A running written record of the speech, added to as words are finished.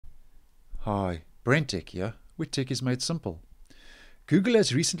Hi, BrenTech here, where tech is made simple. Google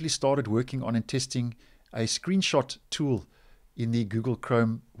has recently started working on and testing a screenshot tool in the Google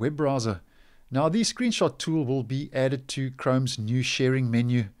Chrome web browser. Now, the screenshot tool will be added to Chrome's new sharing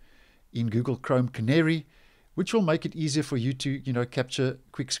menu in Google Chrome Canary, which will make it easier for you to, capture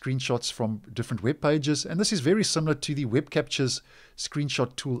quick screenshots from different web pages. And this is very similar to the Web Captures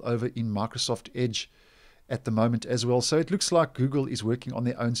screenshot tool over in Microsoft Edge at the moment as well. So it looks like Google is working on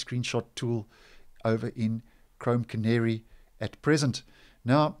their own screenshot tool over in Chrome Canary at present.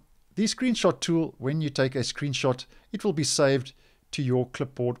 Now, the screenshot tool, when you take a screenshot, it will be saved to your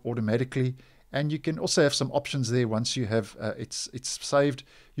clipboard automatically. And you can also have some options there. Once you have it's saved,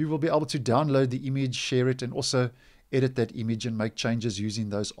 you will be able to download the image, share it, and also edit that image and make changes using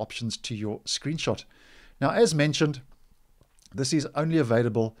those options to your screenshot. Now, as mentioned, this is only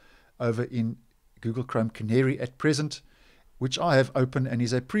available over in Google Chrome Canary at present, which I have open and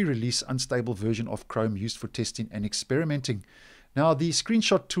is a pre-release unstable version of Chrome used for testing and experimenting. Now, the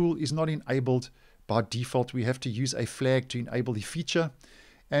screenshot tool is not enabled by default. We have to use a flag to enable the feature.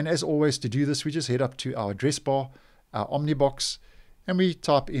 And as always, to do this, we just head up to our address bar, our Omnibox, and we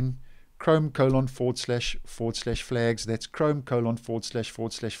type in Chrome://flags. That's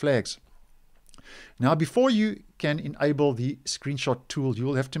Chrome://flags. Now, before you can enable the screenshot tool, you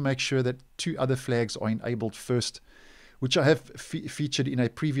will have to make sure that two other flags are enabled first, which I have featured in a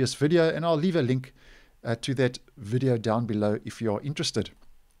previous video, and I'll leave a link to that video down below if you are interested.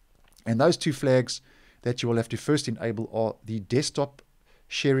 And those two flags that you will have to first enable are the Desktop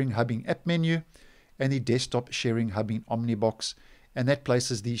Sharing Hub in App menu and the Desktop Sharing Hub in Omnibox, and that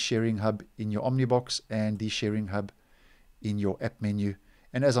places the Sharing Hub in your Omnibox and the Sharing Hub in your App menu.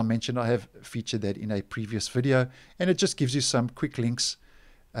 And as I mentioned, I have featured that in a previous video, and it just gives you some quick links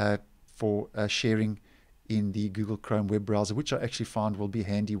for sharing in the Google Chrome web browser, which I actually found will be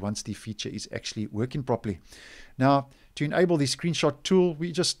handy once the feature is actually working properly. Now, to enable the screenshot tool,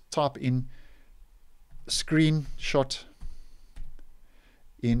 we just type in screenshot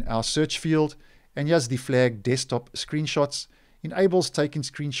in our search field, and here's the flag Desktop Screenshots. Enables taking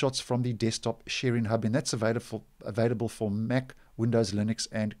screenshots from the Desktop Sharing Hub, and that's available for Mac, Windows, Linux,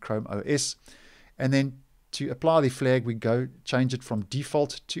 and Chrome OS. And then to apply the flag, we go change it from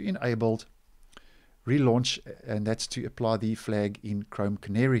default to enabled, relaunch, and that's to apply the flag in Chrome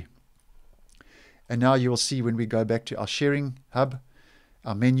Canary. And now you will see when we go back to our Sharing Hub,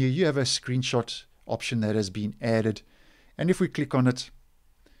 our menu, you have a screenshot option that has been added. And if we click on it,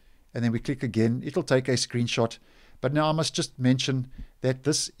 and then we click again, it'll take a screenshot. But now I must just mention that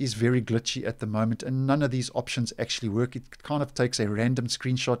this is very glitchy at the moment, and none of these options actually work. It kind of takes a random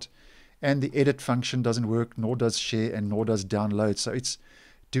screenshot, and the edit function doesn't work, nor does share, and nor does download. So it's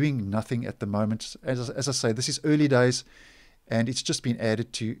doing nothing at the moment. As I say, this is early days, and it's just been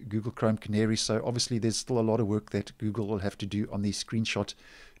added to Google Chrome Canary. So obviously there's still a lot of work that Google will have to do on the screenshot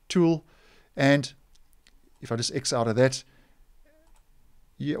tool. And if I just X out of that,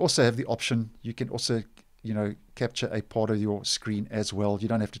 you also have the option, you can also capture a part of your screen as well. You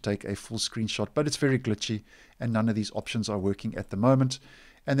don't have to take a full screenshot, but it's very glitchy, and none of these options are working at the moment.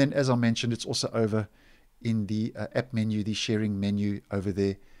 And then, as I mentioned, it's also over in the app menu, the sharing menu over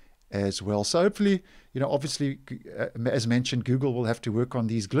there as well. So hopefully, obviously, as mentioned, Google will have to work on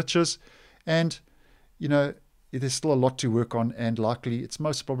these glitches, and there's still a lot to work on, and it's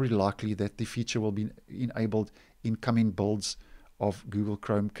most probably likely that the feature will be enabled in coming builds of Google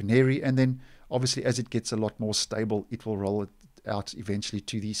Chrome Canary, and then obviously as it gets a lot more stable, it will roll it out eventually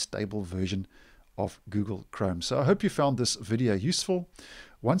to the stable version of Google Chrome. So I hope you found this video useful.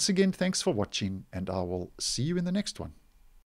 Once again, thanks for watching, and I will see you in the next one.